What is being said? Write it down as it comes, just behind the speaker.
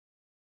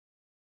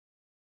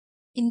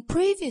In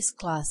previous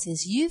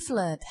classes, you've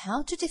learned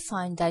how to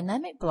define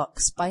dynamic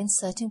blocks by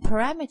inserting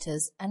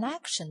parameters and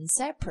actions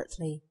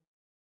separately.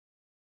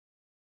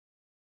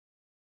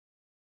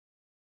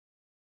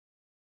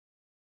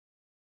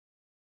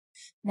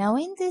 Now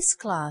in this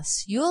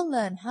class, you'll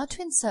learn how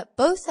to insert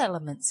both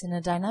elements in a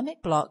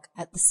dynamic block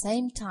at the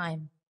same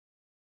time.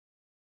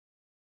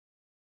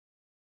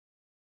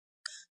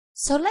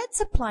 So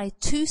let's apply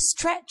two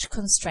stretch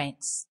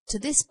constraints to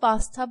this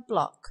bathtub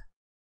block.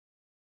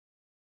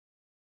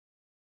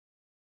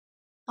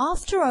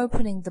 After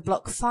opening the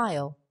block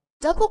file,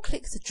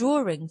 double-click the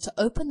drawing to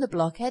open the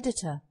block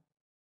editor.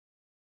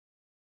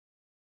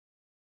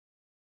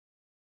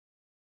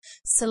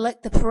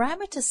 Select the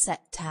Parameter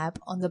Set tab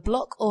on the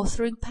Block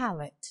Authoring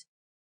palette.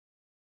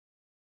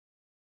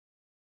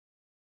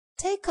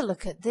 Take a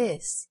look at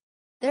this.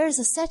 There is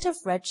a set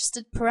of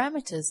registered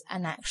parameters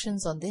and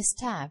actions on this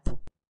tab.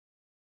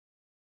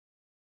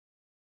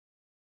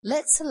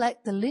 Let's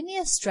select the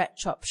Linear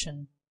Stretch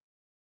option.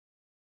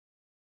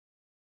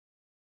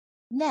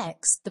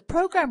 Next, the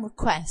program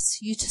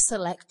requests you to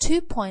select 2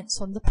 points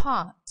on the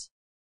part.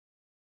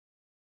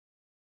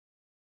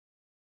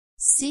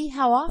 See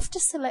how after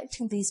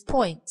selecting these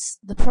points,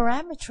 the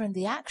parameter and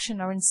the action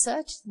are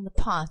inserted in the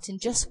part in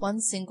just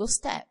one single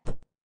step.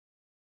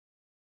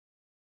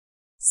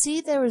 See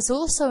there is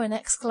also an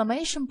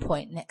exclamation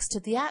point next to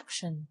the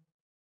action.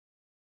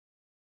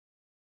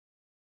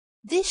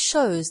 This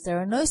shows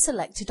there are no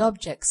selected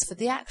objects for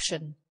the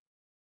action.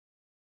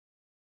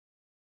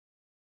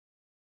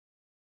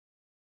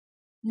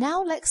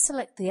 Now let's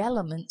select the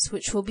elements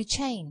which will be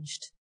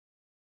changed.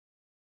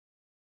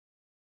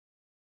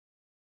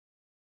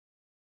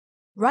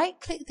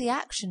 Right-click the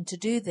action to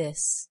do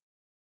this.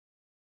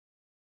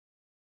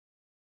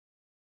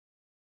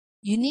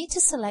 You need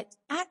to select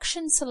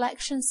Action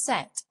Selection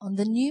Set on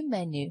the New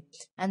menu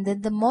and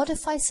then the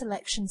Modify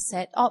Selection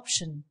Set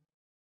option.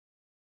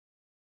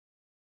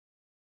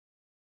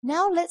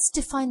 Now let's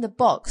define the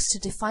box to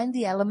define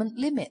the element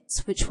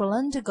limits which will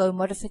undergo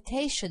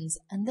modifications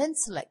and then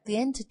select the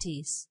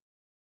entities.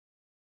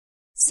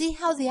 See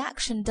how the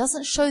action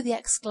doesn't show the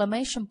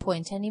exclamation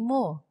point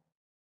anymore.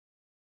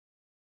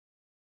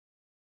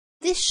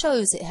 This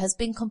shows it has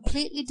been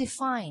completely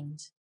defined.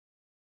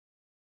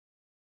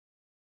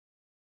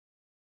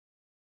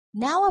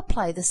 Now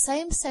apply the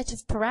same set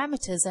of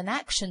parameters and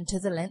action to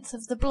the length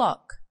of the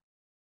block.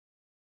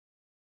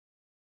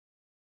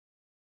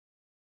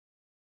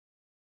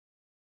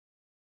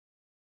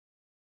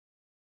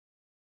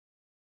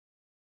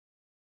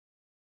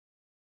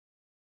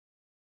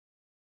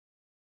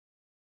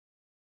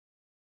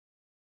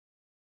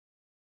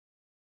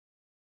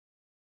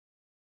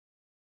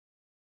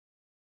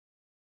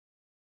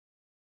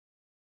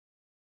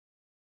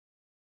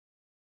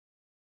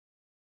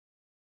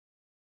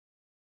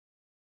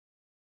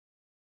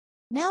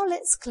 Now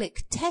let's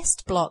click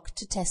Test Block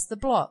to test the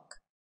block.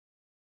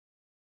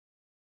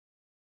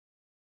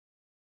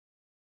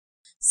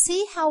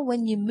 See how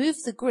when you move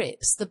the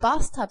grips, the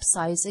bathtub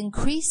size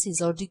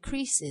increases or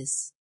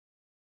decreases.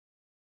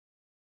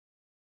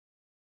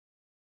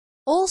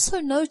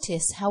 Also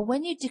notice how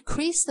when you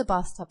decrease the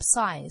bathtub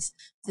size,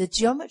 the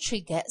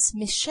geometry gets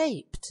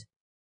misshaped.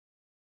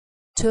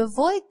 To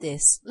avoid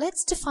this,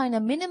 let's define a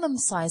minimum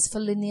size for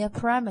linear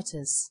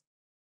parameters.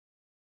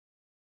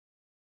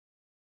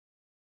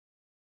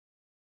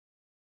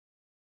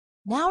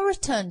 Now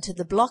return to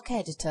the block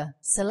editor,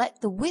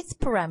 select the width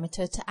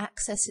parameter to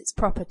access its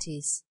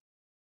properties.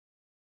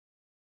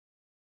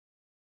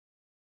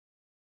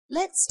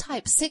 Let's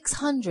type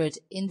 600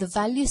 in the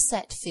value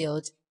set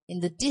field in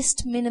the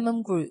dist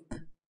minimum group.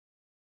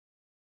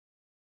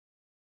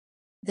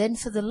 Then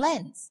for the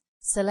length,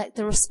 select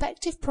the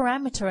respective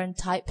parameter and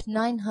type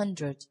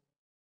 900.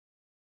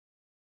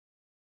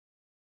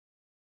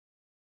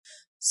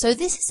 So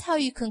this is how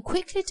you can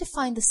quickly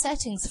define the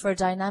settings for a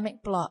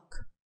dynamic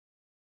block.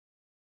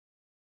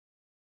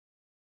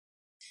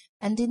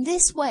 And in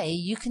this way,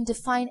 you can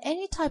define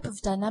any type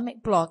of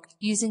dynamic block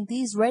using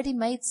these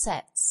ready-made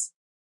sets.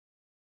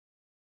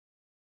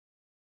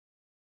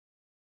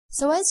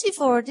 So as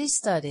you've already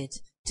studied,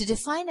 to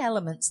define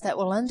elements that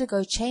will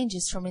undergo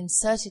changes from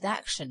inserted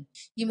action,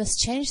 you must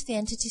change the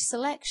entity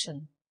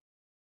selection.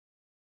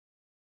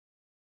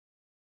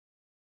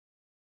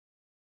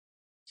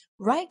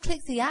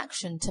 Right-click the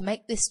action to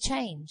make this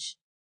change.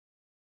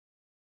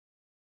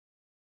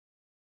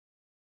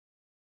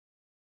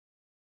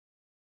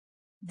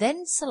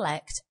 Then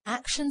select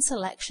Action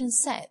Selection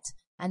Set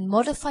and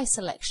Modify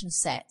Selection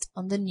Set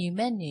on the New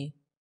menu.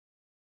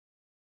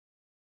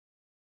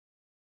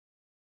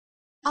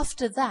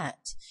 After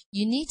that,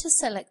 you need to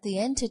select the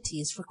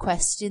entities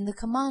requested in the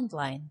command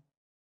line.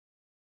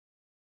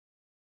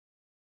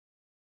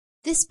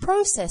 This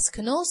process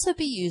can also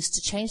be used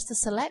to change the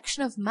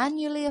selection of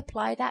manually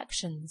applied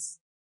actions.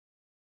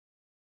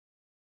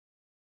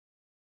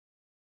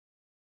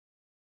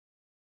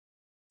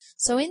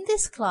 So in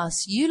this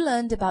class, you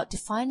learned about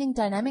defining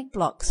dynamic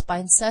blocks by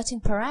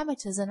inserting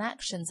parameters and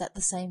actions at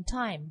the same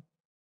time.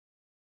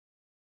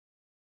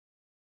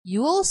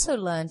 You also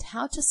learned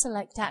how to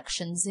select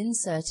actions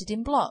inserted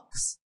in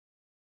blocks.